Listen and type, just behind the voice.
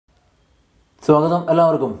സ്വാഗതം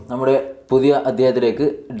എല്ലാവർക്കും നമ്മുടെ പുതിയ അധ്യായത്തിലേക്ക്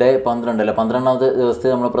ഡേ 12 അല്ല 12ാമത്തെ ദിവസത്തെ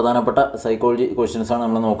നമ്മൾ പ്രധാനപ്പെട്ട സൈക്കോളജി ക്വസ്റ്റ്യൻസാണ്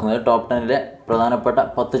നമ്മൾ നോക്കുന്നത്. ടോപ്പ് 10ലെ പ്രധാനപ്പെട്ട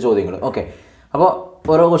 10 ചോദ്യങ്ങൾ. ഓക്കെ, അപ്പോൾ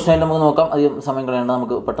ഓരോ ക്വസ്റ്റ്യനായിട്ട് നമുക്ക് നോക്കാം. അധികം സമയം കളയേണ്ട,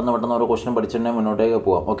 നമുക്ക് പെട്ടെന്ന് ഓരോ ക്വസ്റ്റ്യൻ പഠിച്ചിട്ടുണ്ടെങ്കിൽ മുന്നോട്ടേക്ക്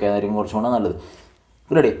പോകാം. ഓക്കെ, അതായിരിക്കും കുറച്ചുകൂടെ നല്ലത്.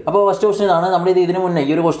 റെഡി? അപ്പോൾ ഫസ്റ്റ് ക്വസ്റ്റ്യൻ ഇതാണ്. നമ്മൾ ഇതിന് മുന്നേ ഈ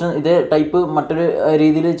ഒരു ക്വസ്റ്റ്യൻ ഇത് ടൈപ്പ് മറ്റൊരു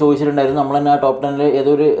രീതിയിൽ ചോദിച്ചിട്ടുണ്ടായിരുന്നു. നമ്മൾ തന്നെ ടോപ്പ് 10ൽ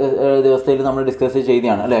ഏതൊരു ദിവസത്തിൽ നമ്മൾ ഡിസ്കസ്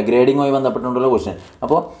ചെയ്തതാണ് അല്ലേ, ഗ്രേഡിങ്ങുമായി ബന്ധപ്പെട്ടുള്ള ക്വസ്റ്റ്യൻ.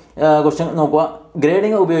 അപ്പോൾ ക്വസ്റ്റ്യൻ നോക്കുക,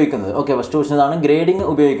 ഗ്രേഡിംഗ് ഉപയോഗിക്കുന്നത്. ഓക്കെ, ഫസ്റ്റ് ക്വസ്റ്റ്യൻ ഇതാണ്, ഗ്രേഡിംഗ്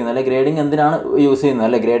ഉപയോഗിക്കുന്നത് അല്ലെ, ഗ്രേഡിംഗ് എന്തിനാണ് യൂസ് ചെയ്യുന്നത്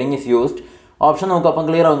അല്ലെ, ഗ്രേഡിംഗ് ഈസ് യൂസ്ഡ്. ഓപ്ഷൻ നോക്കുക, അപ്പം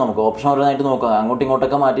ക്ലിയർ ആവും. നമുക്ക് ഓപ്ഷൻ ഓരോന്നായിട്ട് നോക്കുക, അങ്ങോട്ടും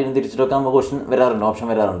ഇങ്ങോട്ടൊക്കെ മാറ്റിയിട്ട് തിരിച്ചിട്ടൊക്കെ നമുക്ക് ക്വസ്റ്റ്യൻ വരാറുണ്ട്, ഓപ്ഷൻ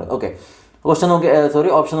വരാറുണ്ട്. ഓക്കെ, ക്വസ്റ്റ്യൻ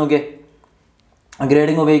നോക്കിയേ, ഓപ്ഷൻ നോക്കിയേ.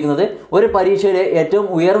 ഗ്രേഡിംഗ് ഉപയോഗിക്കുന്നത് ഒരു പരീക്ഷയിലെ ഏറ്റവും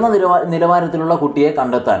ഉയർന്ന നിലവാരത്തിലുള്ള കുട്ടിയെ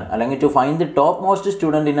കണ്ടെത്താൻ, അല്ലെങ്കിൽ to find the top most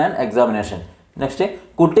student in an examination. Next,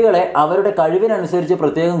 കുട്ടികളെ അവരുടെ കഴിവിനനുസരിച്ച്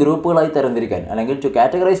പ്രത്യേകം ഗ്രൂപ്പുകളായി തരംതിരിക്കാൻ, അല്ലെങ്കിൽ to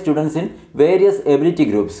categorise students in various ability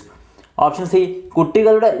groups. Option C,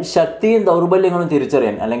 കുട്ടികളുടെ ശക്തിയും ദൗർബല്യങ്ങളും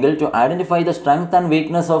തിരിച്ചറിയാൻ, അല്ലെങ്കിൽ to identify the strength and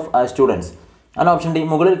weakness of students. അങ്ങനെ ഓപ്ഷൻ ഡി,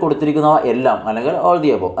 മുകളിൽ കൊടുത്തിരിക്കുന്നവ എല്ലാം, അല്ലെങ്കിൽ ഓൾ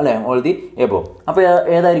ദി എബോ അല്ലേ, ഓൾ ദി എബോ. അപ്പോൾ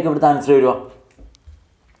ഏതായിരിക്കും ഇവിടുത്തെ ആൻസർ വരിക?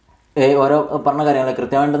 ഓരോ പറഞ്ഞ കാര്യങ്ങൾ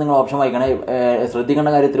കൃത്യമായിട്ട് നിങ്ങൾ ഓപ്ഷൻ വായിക്കണേ. ശ്രദ്ധിക്കേണ്ട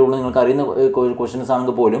കാര്യത്തിലുള്ളൂ, നിങ്ങൾക്ക് അറിയുന്ന ക്വസ്റ്റ്യൻസ്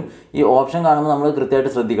ആണെങ്കിൽ പോലും ഈ ഓപ്ഷൻ കാണുമ്പോൾ നമ്മൾ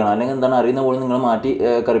കൃത്യമായിട്ട് ശ്രദ്ധിക്കണം. അല്ലെങ്കിൽ എന്താണ്, അറിയുന്ന പോലും നിങ്ങൾ മാറ്റി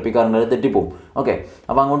കറിപ്പിക്കാറുണ്ട്, അത് തെറ്റിപ്പോവും. ഓക്കെ,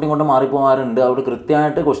 അപ്പോൾ അങ്ങോട്ടും ഇങ്ങോട്ടും മാറിപ്പോകാറുണ്ട്. അവിടെ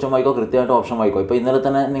കൃത്യമായിട്ട് ക്വസ്റ്റ്യൻ വായിക്കോ, കൃത്യമായിട്ട് ഓപ്ഷൻ വായിക്കോ. ഇപ്പോൾ ഇന്നലെ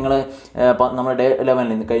തന്നെ നിങ്ങൾ നമ്മുടെ ഡേ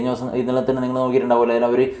 11 കഴിഞ്ഞ ദിവസം ഇന്നലെ തന്നെ നിങ്ങൾ നോക്കിയിട്ടുണ്ടാവില്ല, അതിൽ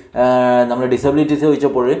അവർ നമ്മൾ ഡിസബിലിറ്റീസ്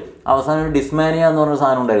ചോദിച്ചപ്പോൾ അവസാനം ഒരു ഡിസ്മാനിയ എന്ന് പറഞ്ഞൊരു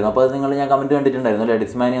സാധനം ഉണ്ടായിരുന്നു. അപ്പോൾ അത് നിങ്ങൾ ഞാൻ കമൻറ്റ് കണ്ടിട്ടുണ്ടായിരുന്നു അല്ലേ,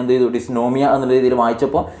 ഡിസ്മാനിയ എന്ത് ചെയ്തു, ഡിസ്നോമിയ എന്നുള്ള രീതിയിൽ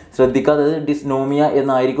വായിച്ചപ്പോൾ ശ്രദ്ധിക്കാതെ ഡിസ്നോമിയ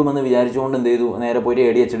എന്നായിരിക്കുമെന്ന് വിചാരിച്ചുകൊണ്ട് എന്ത് ചെയ്തു, നേരെ പോയിട്ട്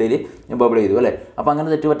ADHDയിൽ ബബിൾ ചെയ്തു അല്ലേ. അപ്പോൾ അങ്ങനെ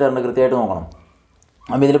തെറ്റുപറ്റാറുണ്ട്, കൃത്യമായിട്ട് നോക്കണം.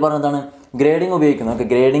 അപ്പോൾ ഇതിൽ പറഞ്ഞതാണ് ഗ്രേഡിംഗ് ഉപയോഗിക്കുന്നത്. ഓക്കെ,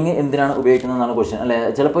 ഗ്രേഡിംഗ് എന്തിനാണ് ഉപയോഗിക്കുന്നതെന്നാണ് ക്വസ്റ്റ്യൻ അല്ലേ.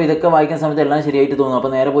 ചിലപ്പോൾ ഇതൊക്കെ വായിക്കുന്ന സമയത്ത് എല്ലാം ശരിയായിട്ട് തോന്നും,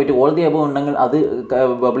 അപ്പോൾ നേരെ പോയിട്ട് ഓൾ ദി എബോ ഉണ്ടെങ്കിൽ അത്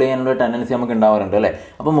ബബിൾ ചെയ്യാനുള്ള ടെൻഡൻസി നമുക്ക് ഉണ്ടാവാറുണ്ട് അല്ലേ.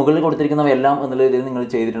 അപ്പോൾ മുകളിൽ കൊടുത്തിരിക്കുന്നവ എല്ലാം എന്നുള്ള രീതിയിൽ നിങ്ങൾ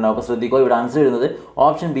ചെയ്തിട്ടുണ്ടാവും. അപ്പോൾ ശ്രദ്ധിക്കുക, ഇവിടെ ആൻസർ എഴുതുന്നത്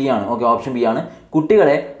ഓപ്ഷൻ ബി ആണ്. ഓക്കെ, ഓപ്ഷൻ ബി ആണ്.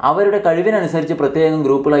 കുട്ടികളെ അവരുടെ കഴിവിനനുസരിച്ച് പ്രത്യേകം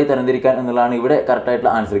ഗ്രൂപ്പുകളായി തരംതിരിക്കാൻ എന്നുള്ളതാണ് ഇവിടെ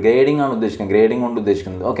കറക്റ്റായിട്ടുള്ള ആൻസർ. ഗ്രേഡിംഗ് ആണ് ഉദ്ദേശിക്കുന്നത്, ഗ്രേഡിംഗ് കൊണ്ട്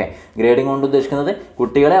ഉദ്ദേശിക്കുന്നത്. ഓക്കെ, ഗ്രേഡിംഗ് കൊണ്ട് ഉദ്ദേശിക്കുന്നത്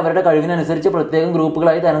കുട്ടികളെ അവരുടെ കഴിവിനനുസരിച്ച് പ്രത്യേകം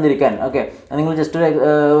ഗ്രൂപ്പുകളായി തരംതിരിക്കാൻ. ഓക്കെ, നിങ്ങൾ ജസ്റ്റ്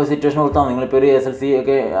ഒരു സിറ്റുവേഷൻ കൊടുത്താൽ, നിങ്ങളിപ്പോൾ ഒരു SLC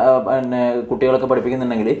ഒക്കെ പിന്നെ കുട്ടികളൊക്കെ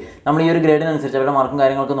പഠിപ്പിക്കുന്നുണ്ടെങ്കിൽ നമ്മൾ ഈ ഒരു ഗ്രേഡിനനുസരിച്ച് അവരുടെ മാർക്കും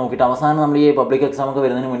കാര്യങ്ങളൊക്കെ നോക്കിയിട്ട് അവസാനം നമ്മൾ ഈ പബ്ലിക് എക്സാം ഒക്കെ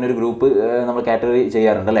വരുന്നതിന് മുന്നേ ഒരു ഗ്രൂപ്പ് നമ്മൾ കാറ്റഗറി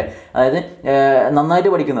ചെയ്യാറുണ്ട് അല്ലേ. അതായത്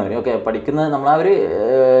നന്നായിട്ട് പഠിക്കുന്നവർ, ഓക്കെ, പഠിക്കുന്നത് നമ്മൾ ആ ഒരു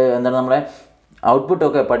എന്താണ് നമ്മളെ ഔട്ട്പുട്ട്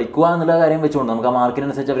ഒക്കെ പഠിക്കുക എന്നുള്ള കാര്യം വെച്ചുകൊണ്ട് നമുക്ക് ആ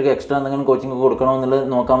മാർക്കിനനുസരിച്ച് അവർക്ക് എക്സ്ട്രാ എന്തെങ്കിലും കോച്ചിങ് കൊടുക്കണോ എന്നുള്ളത്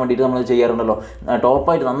നോക്കാൻ വേണ്ടിയിട്ട് നമ്മൾ ചെയ്യാറുണ്ടല്ലോ.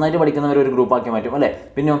 ടോപ്പായിട്ട് നന്നായിട്ട് പഠിക്കുന്നവർ ഒരു ഗ്രൂപ്പാക്കി മാറ്റും അല്ലേ.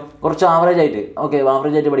 പിന്നെ കുറച്ച് ആവറേജ് ആയിട്ട്, ഓക്കെ,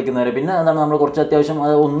 ആവറേജ് ആയിട്ട് പഠിക്കുന്നവരെ പിന്നെ എന്താണ് നമ്മൾ കുറച്ച് അത്യാവശ്യം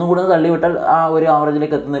അത് ഒന്നും കൂടെ തള്ളിവിട്ടാൽ ആ ഒരു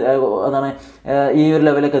ആവറേജിലേക്ക് എത്തുന്ന എന്താണ് ഈ ഒരു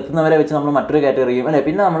ലെവലിലേക്ക് എത്തുന്നവരെ വെച്ച് നമ്മൾ മറ്റൊരു കാറ്റഗറി ചെയ്യും അല്ലേ.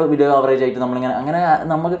 പിന്നെ നമ്മൾ ബിലോ ആവറേജ് ആയിട്ട് നമ്മളിങ്ങനെ അങ്ങനെ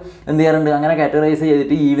നമുക്ക് എന്ത് ചെയ്യാറുണ്ട്, അങ്ങനെ കാറ്റഗറൈസ്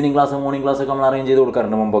ചെയ്തിട്ട് ഈവനിങ് ക്ലാസ് മോർണിംഗ് ക്ലാസ് ഒക്കെ നമ്മൾ അറേഞ്ച് ചെയ്ത്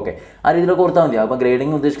കൊടുക്കാറുണ്ട് മുമ്പൊക്കെ. ആ രീതിയിലൊക്കെ കൊടുത്താൽ മതി. അപ്പോൾ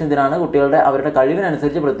ഗ്രേഡിംഗ് ഉദ്ദേശിക്കുന്നതിനാണ് കുട്ടികളുടെ അവരുടെ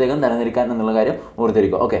കഴിവിനനുസരിച്ച് പ്രത്യേകം തരംതിരിക്കാൻ എന്നുള്ള കാര്യം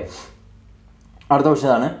ഓർത്തിരിക്കുക. ഓക്കെ, അടുത്ത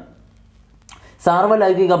ക്വസ്റ്റ്യനാണ്,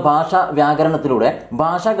 സാർവലൗകിക ഭാഷാ വ്യാകരണത്തിലൂടെ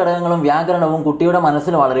ഭാഷാ ഘടകങ്ങളും വ്യാകരണവും കുട്ടിയുടെ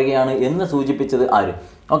മനസ്സിൽ വളരുകയാണ് എന്ന് സൂചിപ്പിച്ചത് ആര്?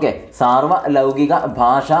 ഓക്കെ, സാർവലൗകിക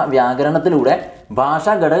ഭാഷാ വ്യാകരണത്തിലൂടെ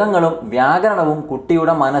ഭാഷാ ഘടകങ്ങളും വ്യാകരണവും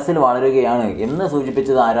കുട്ടിയുടെ മനസ്സിൽ വളരുകയാണ് എന്ന്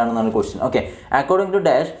സൂചിപ്പിച്ചത് ആരാണെന്നാണ് question. Okay, according to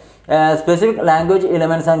dash specific language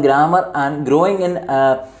elements and grammar and growing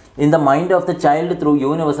in the mind of the child through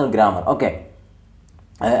universal grammar. Okay,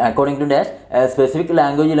 according to dash specific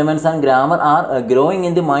language elements and grammar are growing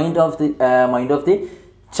in the mind of the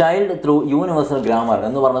child through universal grammar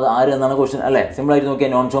എന്ന് പറഞ്ഞത് ആര് എന്നാണ് question അല്ലേ. Simple ആയിട്ട്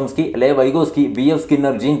നോക്കിയാൽ Noam Chomsky അല്ലെ Vygotsky, BF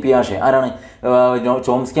Skinner, gene പിയാഷെ. ആരാണ്?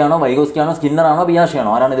 Chomsky ആണോ, വൈഗോസ്കി ആണോ, സ്കിന്നർ ആണോ, പിയാഷെ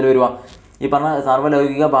ആണോ? ആരാണ് ഇതിൽ വരിക? ഈ പറഞ്ഞ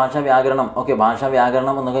സാർവലൗകിക ഭാഷാ വ്യാകരണം. ഓക്കെ, ഭാഷാ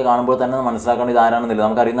വ്യാകരണം എന്നൊക്കെ കാണുമ്പോൾ തന്നെ മനസ്സിലാക്കേണ്ടത് ഇത് ആരാണെന്നില്ല,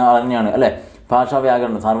 നമുക്ക് അറിയുന്ന ആൾ തന്നെയാണ് അല്ലേ. ഭാഷാ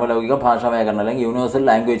വ്യാകരണം, സാർവലൗകിക ഭാഷാ വ്യാകരണം അല്ലെങ്കിൽ യൂണിവേഴ്സൽ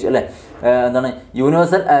ലാംഗ്വേജ് അല്ലേ, എന്താണ്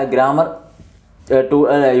യൂണിവേഴ്സൽ ഗ്രാമർ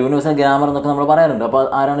യൂണിവേഴ്സൽ ഗ്രാമർ എന്നൊക്കെ നമ്മൾ പറയാറുണ്ട്. അപ്പോൾ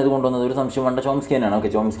ആരാണ് ഇത് കൊണ്ടുവന്നത്? ഒരു സംശയം വേണ്ട, ചോംസ്കി തന്നെയാണ്. ഓക്കെ,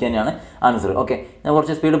 ചോംസ്കി തന്നെയാണ് ആൻസർ. ഓക്കെ, ഞാൻ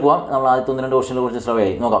കുറച്ച് സ്പീഡ് പോവാം. നമ്മൾ ആദ്യത്തെ 1-2 ക്വസ്റ്റനിൽ കുറച്ച്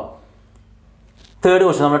ശ്രവയായി നോക്കാം. തേർഡ്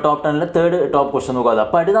ക്വസ്റ്റൻ, നമ്മുടെ ടോപ്പ് 10ലെ തേർഡ് ടോപ്പ് ക്വസ്റ്റൻ നോക്കാതെ,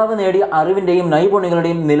 പഠിതാവ് നേടിയ അറിവിൻ്റെയും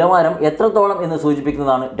നൈപുണ്യങ്ങളുടെയും നിലവാരം എത്രത്തോളം എന്ന്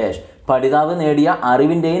സൂചിപ്പിക്കുന്നതാണ് ഡാഷ്. പഠിതാവ് നേടിയ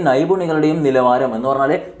അറിവിൻ്റെയും നൈപുണ്യങ്ങളുടെയും നിലവാരം എന്ന്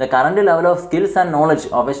പറഞ്ഞാൽ the current level of skills and knowledge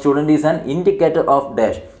of A student is an indicator of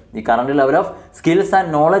dash. The current level of skills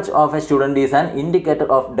and knowledge of A student is an indicator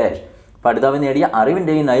of dash. പഠിതാവ് നേടിയ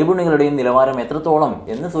അറിവിൻ്റെയും നൈപുണ്യങ്ങളുടെയും നിലവാരം എത്രത്തോളം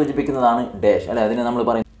എന്ന് സൂചിപ്പിക്കുന്നതാണ് ഡാഷ് അല്ലെ. അതിന് നമ്മൾ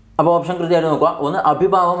പറയും. അപ്പോൾ ഓപ്ഷൻ കൃത്യമായിട്ട് നോക്കുക. ഒന്ന്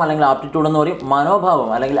അഭിഭാവം അല്ലെങ്കിൽ ആപ്റ്റിറ്റ്യൂഡ് എന്ന് പറയും, മനോഭാവം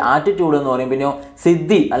അല്ലെങ്കിൽ ആറ്റിറ്റ്യൂഡ് എന്ന് പറയും, പിന്നെ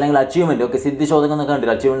സിദ്ധി അല്ലെങ്കിൽ അച്ചീവ്മെൻറ്റ്. ഓക്കെ, സിദ്ധി ചോദ്യം എന്നൊക്കെ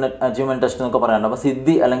കണ്ടില്ല, അച്ചീവ്മെൻറ്റ് ടെസ്റ്റ് എന്നൊക്കെ പറയാറുണ്ട്. അപ്പോൾ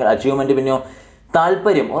സിദ്ധി അല്ലെങ്കിൽ അച്ചീവ്മെൻറ്റ്, പിന്നെ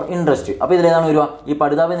താല്പര്യം ഓർ ഇൻട്രസ്റ്റ്. അപ്പോൾ ഇതിലേതാണ് വരിക? ഈ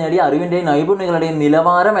പഠിതാവ് നേടിയ അറിവിൻ്റെയും നൈപുണ്യങ്ങളുടെയും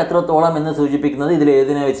നിലവാരം എത്രത്തോളം എന്ന് സൂചിപ്പിക്കുന്നത് ഇതിൽ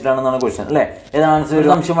ഏതിനെ വെച്ചിട്ടാണെന്നാണ് ക്വസ്റ്റൻ അല്ലേ. ഏതാണ് ആൻസർ? ഒരു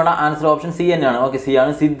സംശയമുള്ള ആൻസർ ഓപ്ഷൻ സി തന്നെയാണ്. ഓക്കെ, സി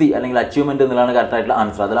ആണ് സിദ്ധി അല്ലെങ്കിൽ അച്ചീവ്മെന്റ് എന്നുള്ളതാണ് കറക്റ്റ് ആയിട്ടുള്ള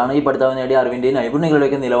ആൻസർ. അതിലാണ് ഈ പഠിതാവ് നേടിയ അറിവിൻ്റെയും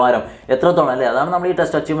നൈപുണ്യങ്ങളുടെയൊക്കെ നിലവാരം എത്രത്തോളം അല്ലേ. അതാണ് നമ്മൾ ഈ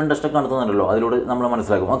ടെസ്റ്റ് അച്ചീവ്മെന്റ് ടെസ്റ്റ് ഒക്കെ നടത്തുന്നുണ്ടല്ലോ, അതിലൂടെ നമ്മൾ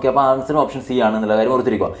മനസ്സിലാക്കും. ഓക്കെ, അപ്പോൾ ആൻസർ ഓപ്ഷൻ സി ആണ് എന്നുള്ള കാര്യം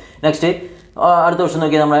ഓർത്തിരിക്കുക. നെക്സ്റ്റ് അടുത്ത ക്വസ്റ്റൻ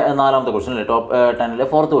നോക്കിയാൽ നമ്മുടെ 4ാമത്തെ ക്വസ്റ്റൻ അല്ലേ, ടോപ്പ് 10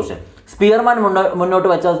 4th ക്വസ്റ്റൻ. സ്പിയർമാൻ മുന്നോട്ട്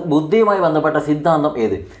വെച്ച ബുദ്ധിയുമായി ബന്ധപ്പെട്ട സിദ്ധാന്തം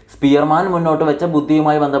ഏത്? സ്പിയർമാൻ മുന്നോട്ട് വെച്ച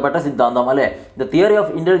ബുദ്ധിയുമായി ബന്ധപ്പെട്ട സിദ്ധാന്തം അല്ലേ. The theory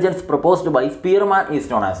of intelligence proposed by Spearman is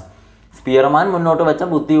known as. Spearman മുന്നോട്ട് വെച്ച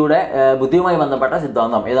ബുദ്ധിയുമായി ബന്ധപ്പെട്ട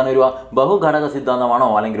സിദ്ധാന്തം ഏതാണ് ഒരു? ബഹുഘടക സിദ്ധാന്തമാണോ,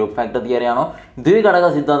 അല്ലെങ്കിൽ ഗ്രൂപ്പ് ഫാക്ടർ തിയറി ആണോ, ദ്വിഘടക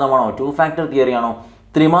സിദ്ധാന്തമാണോ, 2 ഫാക്ടർ തിയറി ആണോ,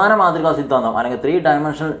 ത്രിമാന മാതൃകാ സിദ്ധാന്തം അല്ലെങ്കിൽ 3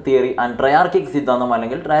 ഡയമെൻഷണൽ തിയറി ആൻഡ് ട്രയാർക്കിക് സിദ്ധാന്തം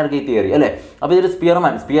അല്ലെങ്കിൽ ട്രയാർക്കിക് തിയറി അല്ലേ. അപ്പോൾ ഇതിൽ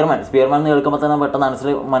സ്പിയർമാൻ എന്ന് കേൾക്കുമ്പോൾ തന്നെ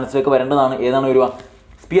പെട്ടെന്ന് മനസ്സിലേക്ക് വരേണ്ടതാണ് ഏതാണ് ഒരു?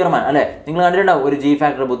 സ്പിയർമാൻ അല്ലേ. നിങ്ങൾ കണ്ടിട്ടുണ്ടാവും ഒരു ജി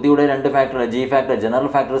ഫാക്ടർ, ബുദ്ധിയുടെ 2 factor, G factor, general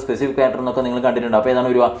factor, specific factor എന്നൊക്കെ നിങ്ങൾ കണ്ടിട്ടുണ്ട്. അപ്പോൾ ഏതാണ്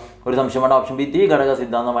ഒരു സംശയമാണ് ഓപ്ഷൻ ബി, ദ്വിഘടക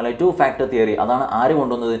സിദ്ധാന്തം അല്ലെങ്കിൽ 2 ഫാക്ടർ തിയറി. അതാണ് ആര്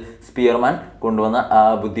കൊണ്ടുവന്നത്? സ്പിയർമാൻ കൊണ്ടുവന്ന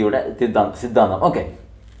ബുദ്ധിയുടെ സിദ്ധാന്തം. ഓക്കെ,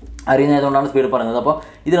 അറിയുന്നതുകൊണ്ടാണ് സ്പീഡ് പറയുന്നത്. അപ്പോൾ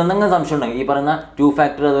ഇതിലെന്തെങ്കിലും സംശയം ഉണ്ടെങ്കിൽ ഈ പറയുന്ന 2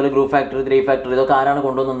 ഫാക്ടർ അതുപോലെ ഗ്രൂപ്പ് ഫാക്ടർ 3 ഫാക്ടർ ഇതൊക്കെ ആരാണ്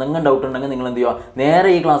കൊണ്ടുവന്നത് എന്തെങ്കിലും ഡൗട്ട് ഉണ്ടെങ്കിൽ നിങ്ങൾ എന്ത് ചെയ്യുക, നേരെ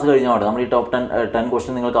ഈ ക്ലാസ് കഴിഞ്ഞാൽ മതി. നമ്മൾ ഈ ടോപ്പ് 10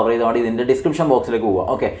 ക്വസ്റ്റൻ നിങ്ങൾ കവർ ചെയ്താൽ ഇതിൻ്റെ ഡിസ്ക്രിപ്ഷൻ ബോക്സിലേക്ക് പോവുക.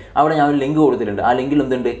 ഓക്കെ, അവിടെ ഞാൻ ഒരു ലിങ്ക് കൊടുത്തിട്ടുണ്ട്. ആ ലിങ്കിൽ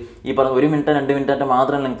എന്തുണ്ട്? ഈ പറഞ്ഞ 1 മിനിറ്റ് 2 മിനിറ്റ്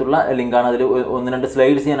മാത്രം ലെങ്ത്തുള്ള ലിങ്കാണ്. അതിൽ 1-2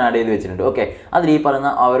 സ്ലൈഡ്സ് ഞാൻ ആഡ് ചെയ്ത് വെച്ചിട്ടുണ്ട്. ഓക്കെ, അതിൽ ഈ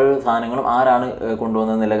പറയുന്ന ഓരോ സാധനങ്ങളും ആരാണ്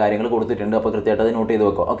കൊണ്ടുവന്നതെന്നുള്ള കാര്യങ്ങൾ കൊടുത്തിട്ടുണ്ട്. അപ്പോൾ കൃത്യമായിട്ട് അത് നോട്ട് ചെയ്ത്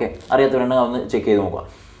വെക്കുക. ഓക്കെ, അറിയാത്തവരുണ്ടെങ്കിൽ ഒന്ന് ചെക്ക് ചെയ്ത് നോക്കുക.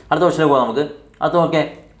 അടുത്ത ക്വസ്റ്റിലേക്ക് പോകാം നമുക്ക്. അടുത്ത നോക്കിയേ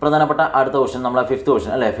പ്രധാനപ്പെട്ട അടുത്ത ക്വസ്റ്റൻ നമ്മളെ 5th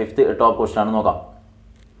ക്വസ്റ്റൻ അല്ലേ, 5th ടോപ്പ് ക്വസ്റ്റൻ ആണ്. നോക്കാം.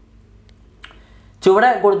 ചുവടെ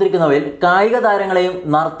കൊടുത്തിരിക്കുന്നവയിൽ കായിക താരങ്ങളെയും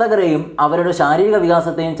നർത്തകരെയും അവരുടെ ശാരീരിക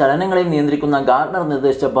വികാസത്തെയും ചലനങ്ങളെയും നിയന്ത്രിക്കുന്ന ഗാർട്ട്നർ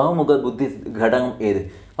നിർദ്ദേശിച്ച ബഹുമുഖ ബുദ്ധി ഘടകം ഏത്?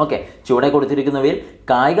 ഓക്കെ, ചുവടെ കൊടുത്തിരിക്കുന്നവയിൽ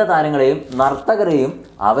കായിക താരങ്ങളെയും നർത്തകരെയും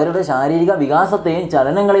അവരുടെ ശാരീരിക വികാസത്തെയും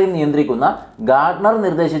ചലനങ്ങളെയും നിയന്ത്രിക്കുന്ന ഗാർട്ട്നർ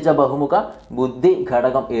നിർദ്ദേശിച്ച ബഹുമുഖ ബുദ്ധി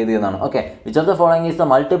ഘടകം ഏത് എന്നാണ്. Okay, which of the following is the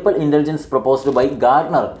multiple intelligence proposed by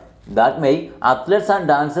Gartner that make athletes and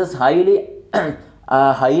dancers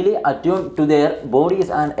highly attuned to their bodies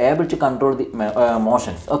and able to control the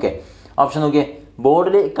motions. Okay, option okay,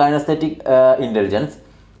 bodily kinesthetic intelligence,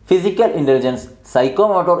 physical intelligence,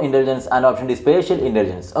 psychomotor intelligence and option D spatial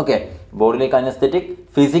intelligence. Okay, bodily kinesthetic,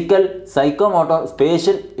 physical, psychomotor,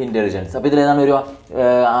 spatial intelligence. അപ്പോൾ ഇതിൽ ഏതാണ് ഒരു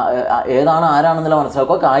ഏതാണ് ആരാണെന്നുള്ള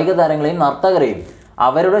മനസ്സിലാക്കുക. കായിക താരങ്ങളെയും നർത്തകരെയും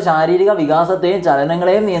അവരുടെ ശാരീരിക വികാസത്തെയും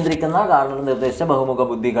ചലനങ്ങളെയും നിയന്ത്രിക്കുന്ന ഗാർട്ട്നർ നിർദ്ദേശിച്ച ബഹുമുഖ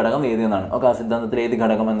ബുദ്ധി ഘടകം ഏത് എന്നാണ്. ഓക്കെ, ആ സിദ്ധാന്തത്തിൽ ഏത്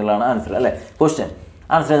ഘടകം എന്നുള്ളതാണ് ആൻസർ അല്ലേ. ക്വസ്റ്റ്യൻ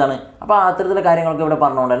ആൻസർ ഏതാണ്? അപ്പോൾ അത്തരത്തിലുള്ള കാര്യങ്ങളൊക്കെ ഇവിടെ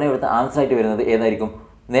പറഞ്ഞുകൊണ്ട് തന്നെ ഇവിടുത്തെ ആൻസർ ആയിട്ട് വരുന്നത് ഏതായിരിക്കും?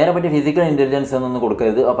 നേരെ പറ്റി ഫിസിക്കൽ ഇൻ്റലിജൻസ് എന്നൊന്നും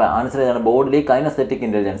കൊടുക്കരുത്. അപ്പോൾ ആൻസർ ഏതാണ്? ബോഡിലി കൈനസ്തെറ്റിക്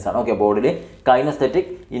ഇൻ്റലിജൻസ് ആണ്. ഓക്കെ, ബോഡിലി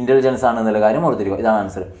കൈനസ്തെറ്റിക് ഇൻ്റലിജൻസ് ആണ് എന്നുള്ള കാര്യം ഓർത്തിരിക്കുക. ഇതാണ്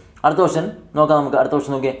ആൻസർ. അടുത്ത ക്വസ്റ്റ്യൻ നോക്കാം നമുക്ക്. അടുത്ത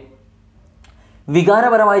ക്വസ്റ്റ്യൻ നോക്കിയേ.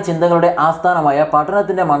 വികാരപരമായ ചിന്തകളുടെ ആസ്ഥാനമായ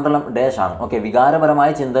പഠനത്തിൻ്റെ മണ്ഡലം ഡാഷ് ആണ്. ഓക്കെ, വികാരപരമായ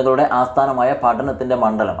ചിന്തകളുടെ ആസ്ഥാനമായ പഠനത്തിൻ്റെ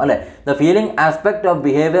മണ്ഡലം അല്ലേ. The feeling aspect of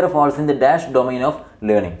behaviour false in the dash domain of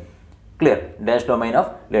learning. Clear, dash domain of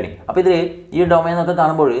learning. അപ്പോൾ ഇതിൽ ഈ ഡൊമൈൻ എന്നൊക്കെ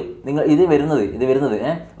കാണുമ്പോൾ നിങ്ങൾ ഇത് വരുന്നത്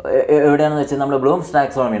എവിടെയാണെന്ന് വെച്ചാൽ നമ്മൾ ബ്ലൂംസ്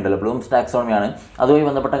ടാക്സോണമി ഉണ്ടല്ലോ, ബ്ലൂംസ് ടാക്സോണമിയാണ് അതുമായി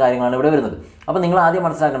ബന്ധപ്പെട്ട കാര്യങ്ങളാണ് ഇവിടെ വരുന്നത്. അപ്പോൾ നിങ്ങൾ ആദ്യം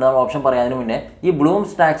മനസ്സിലാക്കേണ്ടത് ഓപ്ഷൻ പറയാതിന് മുന്നേ ഈ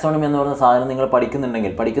ബ്ലൂംസ് ടാക്സോണമി എന്ന് പറയുന്ന സാധനം നിങ്ങൾ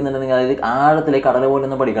പഠിക്കുന്നുണ്ടെങ്കിൽ അതായത് ആഴത്തിലേക്ക് കടല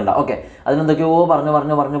പോലൊന്നും പഠിക്കണ്ട. ഓക്കെ, അതിനെന്തൊക്കെയോ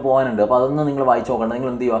പറഞ്ഞു പോകാനുണ്ട്. അപ്പോൾ അതൊന്നും നിങ്ങൾ വായിച്ച് നോക്കണ്ട.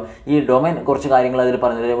 നിങ്ങൾ എന്ത് ചെയ്യുക, ഈ ഡൊമൈൻ കുറച്ച് കാര്യങ്ങൾ അതിൽ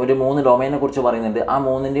പറയുന്നുണ്ട്. ഒരു 3 ഡൊമൈനെ കുറിച്ച് പറയുന്നുണ്ട്. ആ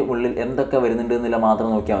 3ൻ്റെ ഉള്ളിൽ എന്തൊക്കെ വരുന്നുണ്ട് എന്നില്ല മാത്രം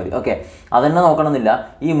നോക്കിയാൽ മതി. ഓക്കെ, അതെന്നെ നോക്കണമെന്നില്ല.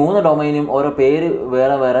 ഈ 3 ഡൊമൈനും ഓരോ പേര്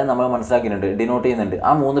വേറെ നമ്മൾ മനസ്സിലാക്കിയിട്ടുണ്ട്, ഡിനോട്ട് ചെയ്യുന്നുണ്ട്.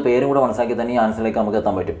 ആ 3 പേരും കൂടെ മനസ്സിലാക്കി തന്നെ ഈ ആൻസറിലേക്ക് നമുക്ക്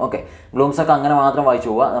എത്താൻ പറ്റും. ഓക്കെ, ബ്ലൂംസൊക്കെ അങ്ങനെ മാത്രം വായിച്ചു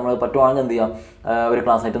പോവുക. നമ്മൾ പറ്റുവാണെങ്കിൽ എന്ത് ചെയ്യാം, ഒരു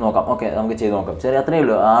ക്ലാസ് ആയിട്ട് നോക്കാം. ഓക്കെ, നമുക്ക് ചെയ്ത് നോക്കാം. ചെറിയ അത്രയേ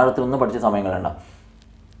ഉള്ളൂ, ആഴത്തിലൊന്നും പഠിച്ച സമയങ്ങളുണ്ട.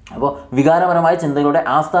 അപ്പോൾ വികാരപരമായ ചിന്തകളുടെ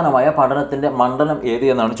ആസ്ഥാനമായ പഠനത്തിൻ്റെ മണ്ഡലം ഏത്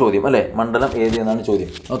എന്നാണ് ചോദ്യം അല്ലേ. മണ്ഡലം ഏത് എന്നാണ് ചോദ്യം.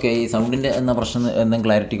 ഓക്കെ, ഈ സൗണ്ടിൻ്റെ എന്ന പ്രശ്നം എന്തെങ്കിലും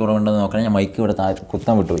ക്ലാരിറ്റി കുറവുണ്ടെന്ന് നോക്കണം. ഞാൻ മൈക്ക് ഇവിടെ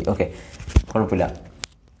കുത്താൻ വിട്ടുപോയി. ഓക്കെ, കുഴപ്പമില്ല.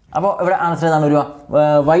 അപ്പോൾ ഇവിടെ ആൻസർ ഏതാണ്? ഒരു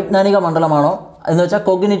വൈജ്ഞാനിക മണ്ഡലമാണോ എന്ന് വെച്ചാൽ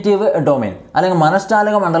കൊഗ്നിറ്റീവ് ഡൊമൈൻ, അല്ലെങ്കിൽ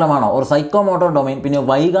മനഃശാലക മണ്ഡലമാണോ, ഒരു സൈക്കോമോട്ടോർ ഡൊമൈൻ, പിന്നെ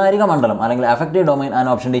വൈകാരിക മണ്ഡലം അല്ലെങ്കിൽ affective domain and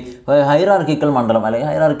option D hierarchical മണ്ഡലം അല്ലെങ്കിൽ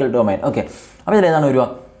ഹൈറാർക്കിക്കൽ ഡൊമൈൻ. ഓക്കെ, അപ്പോൾ ഇതിലേതാണ് വരിക?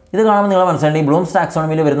 ഇത് കാണുമ്പോൾ നിങ്ങൾ മനസ്സിലായി ബ്ലൂംസ്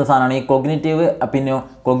ടാക്സോണമിയിൽ വരുന്ന സാധനമാണ് ഈ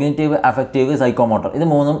കൊഗ്നിറ്റീവ് അഫക്റ്റീവ് സൈക്കോമോട്ടർ. ഇത്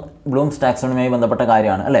 3ഉം ബ്ലൂംസ് ടാക്സോണമിയുമായി ബന്ധപ്പെട്ട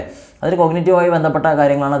കാര്യമാണ് അല്ലേ. അതിൽ കൊഗ്നിറ്റീവുമായി ബന്ധപ്പെട്ട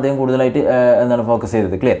കാര്യങ്ങളാണ് അദ്ദേഹം കൂടുതലായിട്ട് ഫോക്കസ്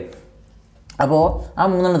ചെയ്തത്. ക്ലിയർ. അപ്പോൾ ആ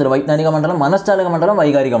 3 വൈജ്ഞാനിക മണ്ഡലം, മനഃശാലക മണ്ഡലം,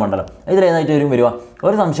 വൈകാരിക മണ്ഡലം ഇതിലേതായിട്ട് വരിക?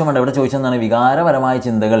 ഒരു സംശയമുണ്ട്. ഇവിടെ ചോദിച്ചെന്താണ് വികാരപരമായ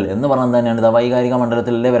ചിന്തകൾ എന്ന് പറഞ്ഞത് തന്നെയാണ് ഇത് വൈകാരിക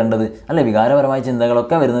മണ്ഡലത്തിലല്ലേ വരേണ്ടത് അല്ലേ. വികാരപരമായ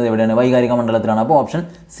ചിന്തകളൊക്കെ വരുന്നത് എവിടെയാണ്? വൈകാരിക മണ്ഡലത്തിലാണ്. അപ്പോൾ ഓപ്ഷൻ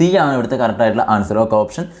സി ആണ് ഇവിടുത്തെ കറക്റ്റായിട്ടുള്ള ആൻസർ. ഓക്കെ,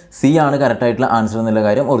 ഓപ്ഷൻ സി ആണ് കറക്റ്റായിട്ടുള്ള ആൻസർ എന്നുള്ള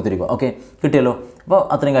കാര്യം ഓർത്തിരിക്കുക. ഓക്കെ, കിട്ടിയല്ലോ. അപ്പോൾ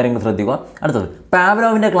അത്രയും കാര്യങ്ങൾ ശ്രദ്ധിക്കുക. അടുത്തത്,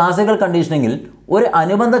 പാവ്ലോവിൻ്റെ ക്ലാസിക്കൽ കണ്ടീഷനിങ്ങിൽ ഒരു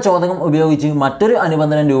അനുബന്ധ ചോദകം ഉപയോഗിച്ച് മറ്റൊരു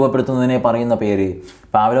അനുബന്ധനം രൂപപ്പെടുത്തുന്നതിനെ പറയുന്ന പേര്.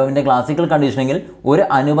 പാവ്ലോവിൻ്റെ ക്ലാസിക്കൽ കണ്ടീഷനിങ്ങിൽ ഒരു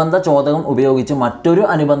അനുബന്ധ ചോദകം ഉപയോഗിച്ച് മറ്റൊരു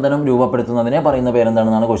അനുബന്ധനം രൂപപ്പെടുത്തുന്നതിനെ പറയുന്ന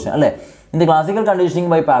പേരെന്താണെന്നാണ് ക്വസ്റ്റ്യൻ അല്ലേ. In the classical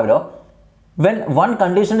conditioning by പാവ്ലോ, when one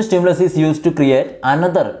conditioned stimulus is used to create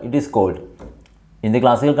another, it is called. In the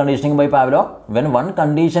classical conditioning by Pavlov, when one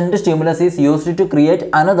conditioned stimulus is used to create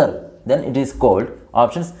another, then it is called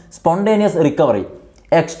options: spontaneous recovery,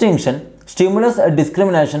 extinction, stimulus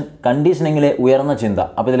discrimination, conditioningile uyarna chinta.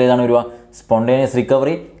 അപ്പോൾ ഇതിൽ ഏതാണ് വരിക? spontaneous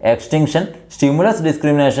recovery, extinction, stimulus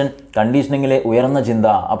discrimination, conditioningile uyarna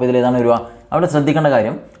chinta. അപ്പോൾ ഇതിൽ ഏതാണ് വരിക? അവിടെ ശ്രദ്ധിക്കേണ്ട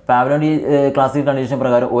കാര്യം, പാവ്ലോവിൻ്റെ ക്ലാസിക്കൽ കണ്ടീഷൻ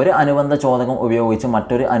പ്രകാരം ഒരു അനുബന്ധ ചോദകം ഉപയോഗിച്ച്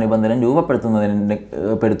മറ്റൊരു അനുബന്ധനം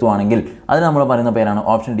രൂപപ്പെടുത്തുവാണെങ്കിൽ അതിന് നമ്മൾ പറയുന്ന പേരാണ്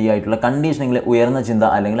ഓപ്ഷൻ ഡി ആയിട്ടുള്ള കണ്ടീഷനിങ്ങിലെ ഉയർന്ന ചിന്ത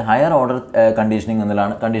അല്ലെങ്കിൽ ഹയർ ഓർഡർ കണ്ടീഷനിങ്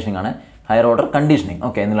എന്നുള്ളതാണ്. കണ്ടീഷനിങ് ആണ് ഹയർ ഓർഡർ കണ്ടീഷനിങ്.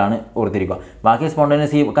 ഓക്കെ, എന്നുള്ളതാണ് ഓർത്തിരിക്കുക. ബാക്കി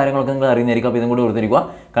സ്പോണ്ടേനിയസ് ഈ കാര്യങ്ങളൊക്കെ നിങ്ങൾ അറിയുന്നതായിരിക്കും. അപ്പോൾ ഇതും കൂടി ഓർത്തിരിക്കുക,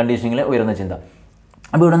 കണ്ടീഷനിങ്ങിലെ ഉയർന്ന ചിന്ത.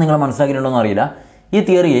 അപ്പോൾ ഇവിടെ നിങ്ങൾ മനസ്സിലാക്കിയിട്ടുണ്ടോ എന്ന് അറിയില്ല. ഈ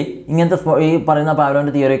തിയറിയെ ഇങ്ങനത്തെ ഈ പറയുന്ന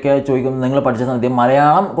പാവ്ലോവിൻ്റെ തിയറിയൊക്കെ ചോദിക്കുമ്പോൾ നിങ്ങൾ പഠിച്ച സമയത്ത്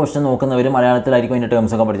മലയാളം ക്വസ്റ്റ്യൻ നോക്കുന്നവർ മലയാളത്തിലായിരിക്കും അതിൻ്റെ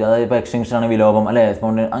ടേംസ് ഒക്കെ പഠിച്ചത്. അതായത് ഇപ്പോൾ എക്സ്റ്റൻഷൻ ആണ്, വിലോപം അല്ലേ,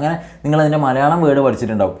 സ്പോണ്ടേ, അങ്ങനെ നിങ്ങളതിൻ്റെ മലയാളം വേർഡ്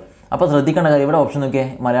പഠിച്ചിട്ടുണ്ടാവും. അപ്പോൾ ശ്രദ്ധിക്കേണ്ട കാര്യം, ഇവിടെ ഓപ്ഷൻ നോക്കിയേ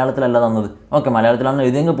മലയാളത്തിലല്ല തന്നത്. ഓക്കെ, മലയാളത്തിലാണ്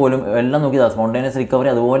എഴുതിയെങ്കിൽ പോലും എല്ലാം നോക്കിയതാണ്. സ്പോണ്ടേനിയസ് റിക്കവറി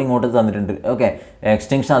അതുപോലെ ഇങ്ങോട്ട് തന്നിട്ടുണ്ട്. ഓക്കെ,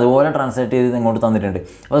 എക്സ്റ്റൻഷൻ അതുപോലെ ട്രാൻസ്ലേറ്റ് ചെയ്ത് ഇങ്ങോട്ട് തന്നിട്ടുണ്ട്.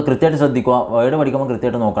 അപ്പോൾ കൃത്യമായിട്ട് ശ്രദ്ധിക്കുക, വേർഡ് പഠിക്കുമ്പോൾ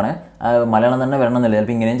കൃത്യമായിട്ട് നോക്കണേ. മലയാളം തന്നെ വരണമെന്നില്ല,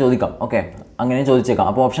 ചിലപ്പോൾ ഇങ്ങനെയും ചോദിക്കാം. ഓക്കെ, അങ്ങനെയും ചോദിച്ചേക്കാം.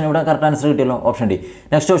 അപ്പോൾ ഓപ്ഷൻ ഇവിടെ കറക്റ്റ് ആൻസർ കിട്ടിയല്ലോ, ഓപ്ഷൻ ഡി.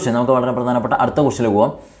 നെക്സ്റ്റ് ക്വസ്റ്റ്യൻ നമുക്ക് വളരെ പ്രധാനപ്പെട്ട അടുത്ത ക്വസ്റ്റ്യനിൽ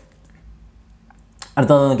പോകാം.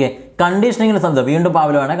 അടുത്തത് നോക്കിയേ, കണ്ടീഷനിങ്ങിനെ സംബന്ധിച്ച് വീണ്ടും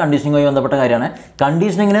പാവ്ലോവാണ്, കണ്ടീഷനിങ്ങുമായി ബന്ധപ്പെട്ട കാര്യമാണ്.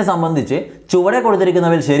 കണ്ടീഷനിങ്ങിനെ സംബന്ധിച്ച് ചുവടെ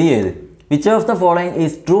കൊടുത്തിരിക്കുന്നവയിൽ ശരി ഏത്? Which of the following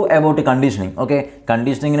is true about conditioning? Okay,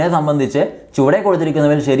 കണ്ടീഷനിങ്ങിനെ സംബന്ധിച്ച് ചുവടെ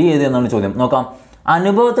കൊടുത്തിരിക്കുന്നവയിൽ ശരി ഏത് എന്നാണ് ചോദ്യം. നോക്കാം,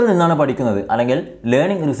 അനുഭവത്തിൽ നിന്നാണ് പഠിക്കുന്നത് അല്ലെങ്കിൽ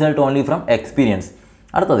learning result only from experience.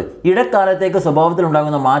 അടുത്തത്, ഇടക്കാലത്തേക്ക്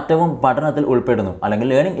സ്വഭാവത്തിലുണ്ടാകുന്ന മാറ്റവും പഠനത്തിൽ ഉൾപ്പെടുന്നു അല്ലെങ്കിൽ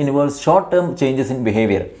learning involves short term changes in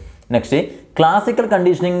behaviour. Next, classical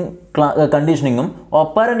കണ്ടീഷനിങ്ങും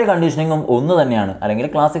ഒപ്പറൻ്റ് കണ്ടീഷനിങ്ങും ഒന്ന് തന്നെയാണ് അല്ലെങ്കിൽ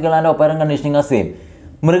classical and ഒപ്പറൻ്റ് conditioning are same.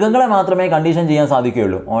 മൃഗങ്ങളെ മാത്രമേ കണ്ടീഷൻ ചെയ്യാൻ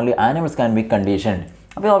സാധിക്കുകയുള്ളൂ. Only animals can be conditioned.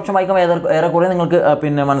 അപ്പോൾ ഈ ഓപ്ഷൻ വായിക്കുമ്പോൾ ഏറെക്കുറെ നിങ്ങൾക്ക്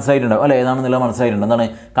പിന്നെ മനസ്സിലായിട്ടുണ്ടാവും അല്ലേ, ഏതാണെന്നുള്ളത് മനസ്സിലായിട്ടുണ്ട്. എന്താണ്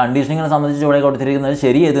കണ്ടീഷനിങ്ങിനെ സംബന്ധിച്ച് ഇവിടെ കൊടുത്തിരിക്കുന്നത്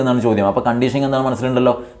ശരി ഏത് എന്നാണ് ചോദ്യം. അപ്പോൾ കണ്ടീഷനിങ് എന്താണ്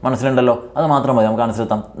മനസ്സിലുണ്ടല്ലോ, അത് മാത്രം മതി, നമുക്ക് ആൻസർ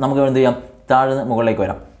എത്താം. നമുക്ക് എന്ത് ചെയ്യാം, താഴെ മുകളിലേക്ക്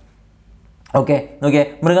വരാം. ഓക്കെ, നോക്കിയേ,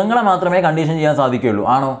 മൃഗങ്ങളെ മാത്രമേ കണ്ടീഷൻ ചെയ്യാൻ സാധിക്കുകയുള്ളൂ.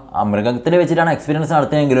 ആണോ? ആ മൃഗത്തിൽ വെച്ചിട്ടാണ് എക്സ്പീരിയൻസ്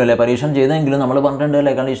നടത്തിയെങ്കിലും അല്ലേ, പരീക്ഷണം ചെയ്തെങ്കിലും നമ്മൾ പറഞ്ഞിട്ടുണ്ട്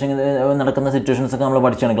അല്ലേ, കണ്ടീഷൻ നടക്കുന്ന സിറ്റുവേഷൻസ് ഒക്കെ നമ്മൾ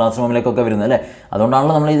പഠിച്ചാണ്, ക്ലാസ് റൂമിലേക്കൊക്കെ വരുന്നത് അല്ലേ.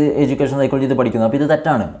 അതുകൊണ്ടാണല്ലോ നമ്മൾ ഇത് എഡ്യൂക്കേഷൻ സൈക്കോളജി ഇത് പഠിക്കുന്നത്. അപ്പോൾ ഇത്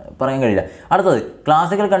തെറ്റാണ്, പറയാൻ കഴിയില്ല. അടുത്തത്,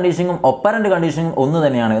 ക്ലാസിക്കൽ കണ്ടീഷനിങ്ങും ഒപ്പറൻ്റ് കണ്ടീഷനിങ്ങും ഒന്ന്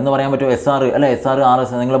തന്നെയാണ് എന്ന് പറയാൻ പറ്റുമോ? SR അല്ലേ, SR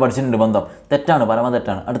RS നിങ്ങൾ പഠിച്ചിട്ടുണ്ട് ബന്ധം. തെറ്റാണ്, പരമ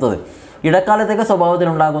തെറ്റാണ്. അടുത്തത്, ഇടക്കാലത്തേക്ക്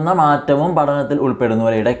സ്വഭാവത്തിലുണ്ടാകുന്ന മാറ്റവും പഠനത്തിൽ ഉൾപ്പെടുന്നു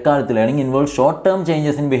അല്ലെ. ഇടക്കാലത്ത് learning involve short term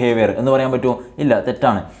changes in behaviour എന്ന് പറയാൻ പറ്റുമോ? ഇല്ല,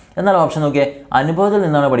 തെറ്റാണ്. എന്നാൽ ഓപ്ഷൻ നോക്കിയേ, അനുഭവത്തിൽ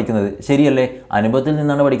നിന്നാണ് പഠിക്കുന്നത്. ശരിയല്ലേ, അനുഭവത്തിൽ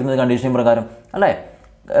നിന്നാണ് പഠിക്കുന്നത് കണ്ടീഷനിങ് പ്രകാരം അല്ലേ,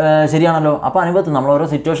 ശരിയാണല്ലോ. അപ്പോൾ അനുഭവത്തിൽ നമ്മൾ ഓരോ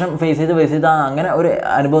സിറ്റുവേഷൻ ഫേസ് ചെയ്ത് അങ്ങനെ ഒരു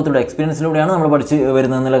അനുഭവത്തിലൂടെ എക്സ്പീരിയൻസിലൂടെയാണ് നമ്മൾ പഠിച്ച്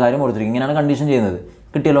വരുന്നത് എന്നുള്ള കാര്യം ഓർത്തിരിക്കും. ഇങ്ങനെയാണ് കണ്ടീഷൻ ചെയ്യുന്നത്.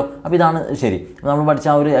 കിട്ടിയല്ലോ, അപ്പോൾ ഇതാണ് ശരി. നമ്മൾ പഠിച്ച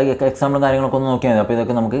ആ ഒരു എക്സാമ്പിളും കാര്യങ്ങളൊക്കെ ഒന്ന് നോക്കിയാൽ മതി. അപ്പോൾ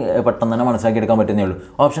ഇതൊക്കെ നമുക്ക് പെട്ടെന്ന് തന്നെ മനസ്സിലാക്കിയെടുക്കാൻ പറ്റുന്നേ ഉള്ളൂ.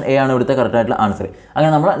 ഓപ്ഷൻ എ ആണ് ഇവിടുത്തെ കറക്റ്റായിട്ടുള്ള ആൻസർ.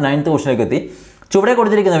 അങ്ങനെ നമ്മൾ 9th ക്വസ്റ്റിലേക്ക് എത്തി. ചുവടെ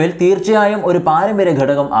കൊടുത്തിരിക്കുന്നവയിൽ തീർച്ചയായും ഒരു പാരമ്പര്യ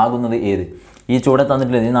ഘടകം ആകുന്നത് ഏത്? ഈ ചുവടെ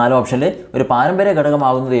തന്നിട്ടുള്ള ഈ 4 ഓപ്ഷനിൽ ഒരു പാരമ്പര്യ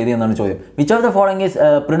ഘടകമാകുന്നത് ഏത് എന്നാണ് ചോദ്യം. Which of the following is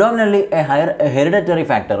predominantly A hereditary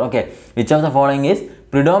factor? Okay, which of the following is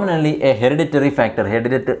predominantly A hereditary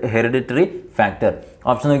factor?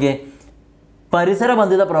 Option നോക്കിയേ,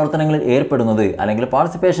 പരിസരബന്ധിത പ്രവർത്തനങ്ങളിൽ ഏർപ്പെടുന്നത് അല്ലെങ്കിൽ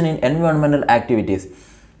പാർട്ടിസിപ്പേഷൻ ഇൻ എൻവയോൺമെൻറ്റൽ ആക്ടിവിറ്റീസ്,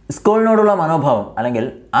 സ്കൂളിനോടുള്ള മനോഭാവം അല്ലെങ്കിൽ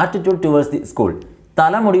ആറ്റിറ്റ്യൂഡ് ടുവേഴ്സ് ദി സ്കൂൾ,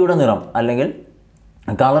 തലമുടിയുടെ നിറം അല്ലെങ്കിൽ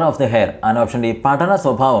colour of the hair. And option D, പഠന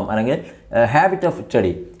സ്വഭാവം അല്ലെങ്കിൽ ഹാബിറ്റ് ഓഫ്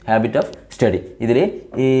സ്റ്റഡി. ഇതിൽ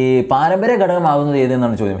ഈ പാരമ്പര്യ ഘടകമാകുന്നത്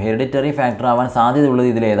ഏതെന്നാണ് ചോദ്യം. ഹെറിഡിറ്ററി ഫാക്ടർ ആവാൻ സാധ്യതയുള്ളത്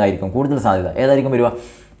ഇതിൽ ഏതായിരിക്കും? കൂടുതൽ സാധ്യത ഏതായിരിക്കും വരിക?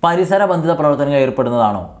 പരിസരബന്ധിത പ്രവർത്തനങ്ങൾ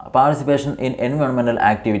ഏർപ്പെടുന്നതാണോ? പാർട്ടിസിപ്പേഷൻ ഇൻ എൻവയോൺമെൻറ്റൽ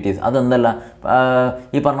ആക്ടിവിറ്റീസ്, അതെന്തല്ല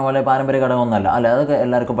ഈ പറഞ്ഞ പോലെ പാരമ്പര്യ ഘടകമൊന്നുമല്ല അല്ല. അതൊക്കെ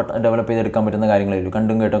എല്ലാവർക്കും ഡെവലപ്പ് ചെയ്തെടുക്കാൻ പറ്റുന്ന കാര്യങ്ങളായിരിക്കും.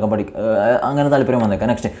 കണ്ടും കേട്ടൊക്കെ അങ്ങനെ താല്പര്യം വന്നേക്കാം.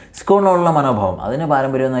 നെക്സ്റ്റ്, സ്കൂളിനോടുള്ള മനോഭാവം, അതിന്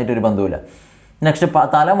പാരമ്പര്യമായിട്ടൊരു ബന്ധമില്ല. നെക്സ്റ്റ്,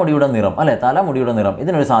 തലമുടിയുടെ നിറം അല്ലേ, തലമുടിയുടെ നിറം,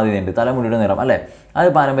 ഇതിനൊരു സാധ്യതയുണ്ട്. തലമുടിയുടെ നിറം അല്ലേ, അത്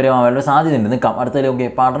പാരമ്പര്യമാവാനുള്ള സാധ്യതയുണ്ട്. നിൽക്കാം. അടുത്തതിൽ ഓക്കെ,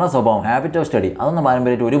 പഠന സ്വഭാവം, ഹാബിറ്റ് ഓഫ് സ്റ്റഡി, അതൊന്നും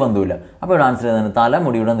പാരമ്പര്യമായിട്ട് ഒരു ബന്ധമില്ല. അപ്പോൾ ഇവിടെ ആൻസർ ചെയ്തതാണ്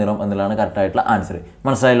തലമുടിയുടെ നിറം എന്നുള്ളതാണ് കറക്റ്റായിട്ടുള്ള ആൻസർ.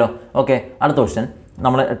 മനസ്സിലായല്ലോ? ഓക്കെ, അടുത്ത ക്വസ്റ്റ്യൻ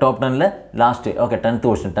നമ്മൾ top 10 last. Okay, 10th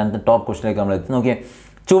question, 10th top ക്വസ്റ്റ്യനിലേക്ക് നമ്മൾ എത്തി. നോക്കിയേ,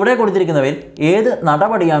 ചുവടെ കൊടുത്തിരിക്കുന്നവയിൽ ഏത്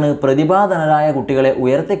നടപടിയാണ് പ്രതിഭാധനരായ കുട്ടികളെ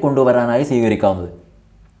ഉയർത്തിക്കൊണ്ടുവരാനായി സ്വീകരിക്കാവുന്നത്?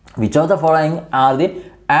 Which of the following are the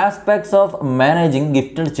aspects of managing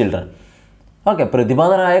gifted children? Okay,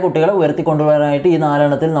 പ്രതിഭാധനരായ കുട്ടികളെ ഉയർത്തിക്കൊണ്ടുവരാനായിട്ട് ഈ 4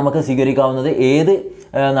 എണ്ണത്തിൽ നമുക്ക് സ്വീകരിക്കാവുന്നത് ഏത്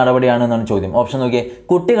നടപടിയാണെന്നാണ് ചോദ്യം. ഓപ്ഷൻ നോക്കിയേ,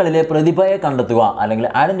 കുട്ടികളിലെ പ്രതിഭയെ കണ്ടെത്തുക അല്ലെങ്കിൽ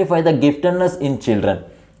identify the ഗിഫ്റ്റഡ്നെസ് in children.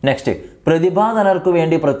 Next, പ്രതിഭാധനർക്ക്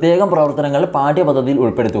വേണ്ടി പ്രത്യേകം പ്രവർത്തനങ്ങൾ പാഠ്യപദ്ധതിയിൽ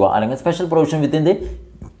ഉൾപ്പെടുത്തുക, അല്ലെങ്കിൽ special provision within the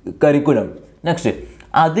curriculum. Next,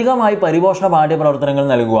 അധികമായി പരിപോഷണ പാഠ്യപ്രവർത്തനങ്ങൾ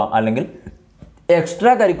നൽകുക, അല്ലെങ്കിൽ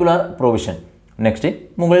എക്സ്ട്രാ കരിക്കുലർ പ്രൊവിഷൻ. നെക്സ്റ്റ്,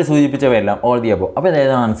 മുകളിൽ സൂചിപ്പിച്ചവയെല്ലാം ഓൾ ദി അബോ. അപ്പോൾ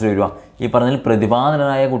ഏതാണ് ആൻസർ വരിക? ഈ പറഞ്ഞതിൽ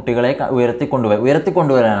പ്രതിഭാധനരായ കുട്ടികളെ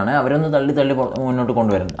ഉയർത്തിക്കൊണ്ടുവരാനാണ്, അവരൊന്ന് തള്ളി മുന്നോട്ട്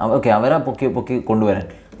കൊണ്ടുവരാൻ, ഓക്കെ, അവരെ പൊക്കി കൊണ്ടുവരാൻ,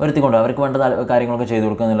 ഉയർത്തിക്കൊണ്ടുവരാൻ, അവർക്ക് വേണ്ട കാര്യങ്ങളൊക്കെ ചെയ്തു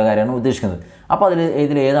കൊടുക്കുക എന്നുള്ള കാര്യമാണ് ഉദ്ദേശിക്കുന്നത്. അപ്പോൾ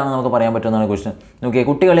ഇതിൽ ഏതാണ് നമുക്ക് പറയാൻ പറ്റുമെന്നാണ് ക്വസ്റ്റ്യൻ. നോക്കിയേ,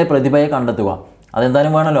 കുട്ടികളെ പ്രതിഭയെ കണ്ടെത്തുക,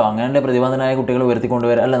 അതെന്തായാലും വേണമല്ലോ. അങ്ങനെ പ്രതിഭാധനായ കുട്ടികൾ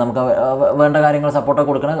ഉയർത്തിക്കൊണ്ടുവരാൻ, അല്ല, നമുക്ക് വേണ്ട കാര്യങ്ങൾ സപ്പോർട്ടൊക്കെ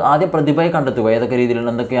കൊടുക്കണം. ആദ്യം പ്രതിഭയെ കണ്ടെത്തുക, ഏതൊക്കെ രീതിയിലുള്ള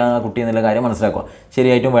എന്തൊക്കെയാണ് കുട്ടി എന്നുള്ള കാര്യം മനസ്സിലാക്കുക,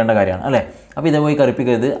 ശരിയായിട്ടും വേണ്ട കാര്യമാണ് അല്ലേ. അപ്പോൾ ഇതേ പോയി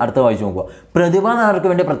കറുപ്പിക്കരുത്. അടുത്ത വായിച്ച് നോക്കുക. പ്രതിഭാധനർക്ക്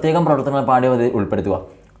വേണ്ടി പ്രത്യേകം പ്രവർത്തനങ്ങൾ പാഠ്യപദ്ധതിയിൽ ഉൾപ്പെടുത്തുക.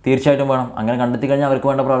 തീർച്ചയായിട്ടും വേണം. അങ്ങനെ കണ്ടെത്തി കഴിഞ്ഞാൽ അവർക്ക്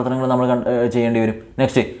വേണ്ട പ്രവർത്തനങ്ങൾ നമ്മൾ ചെയ്യേണ്ടി വരും.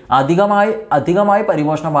 നെക്സ്റ്റ്, അധികമായി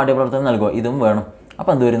പരിപോഷണ പാഠ്യപ്രവർത്തനം നൽകുക, ഇതും വേണം.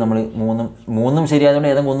 അപ്പോൾ എന്ത് വരും? നമ്മൾ മൂന്നും ശരിയായതുകൊണ്ട്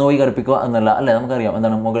ഏതും 3 പോയി കറുപ്പിക്കുക എന്നല്ല, അല്ലേ, നമുക്കറിയാം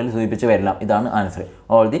എന്താണ് മുകളിൽ സൂചിപ്പിച്ച് വരില്ല. ഇതാണ് ആൻസർ,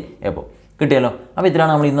 ഓൾ ദി എബോ. കിട്ടിയല്ലോ. അപ്പോൾ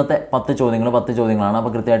ഇതിലാണ് നമ്മൾ ഇന്നത്തെ 10 ചോദ്യങ്ങളാണ്.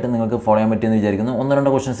 അപ്പോൾ കൃത്യമായിട്ട് നിങ്ങൾക്ക് ഫോളോ ചെയ്യാൻ പറ്റുമെന്ന് വിചാരിക്കുന്നു.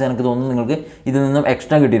 1-2 ക്വസ്റ്റൻസ് എനിക്ക് തോന്നുന്നു നിങ്ങൾക്ക് ഇതിൽ നിന്നും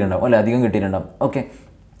എക്സ്ട്രാ കിട്ടിയിട്ടുണ്ടാവും, അല്ലേ, അധികം കിട്ടിയിട്ടുണ്ടാവും. ഓക്കെ,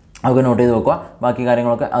 അതൊക്കെ നോട്ട് ചെയ്ത് വെക്കുക. ബാക്കി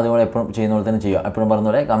കാര്യങ്ങളൊക്കെ അതുപോലെ എപ്പോഴും ചെയ്യുന്ന പോലെ തന്നെ ചെയ്യുക. എപ്പോഴും പറഞ്ഞ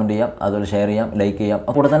പോലെ കമൻറ്റ് ചെയ്യാം, അതുപോലെ ഷെയർ ചെയ്യാം, ലൈക്ക് ചെയ്യാം.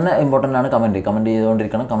 അപ്പോൾ തന്നെ ഇമ്പോർട്ടൻ്റ് ആണ് കമൻറ്റ്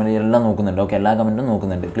ചെയ്തുകൊണ്ടിരിക്കണം. കമൻറ്റ് എല്ലാം നോക്കുന്നുണ്ട്. ഓക്കെ, എല്ലാ കമൻറ്റും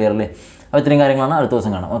നോക്കുന്നുണ്ട്. ക്ലിയർലി. അപ്പോൾ ഇത്രയും കാര്യങ്ങളാണ്. അടുത്ത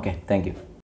ദിവസം കാണാം. Okay, thank you.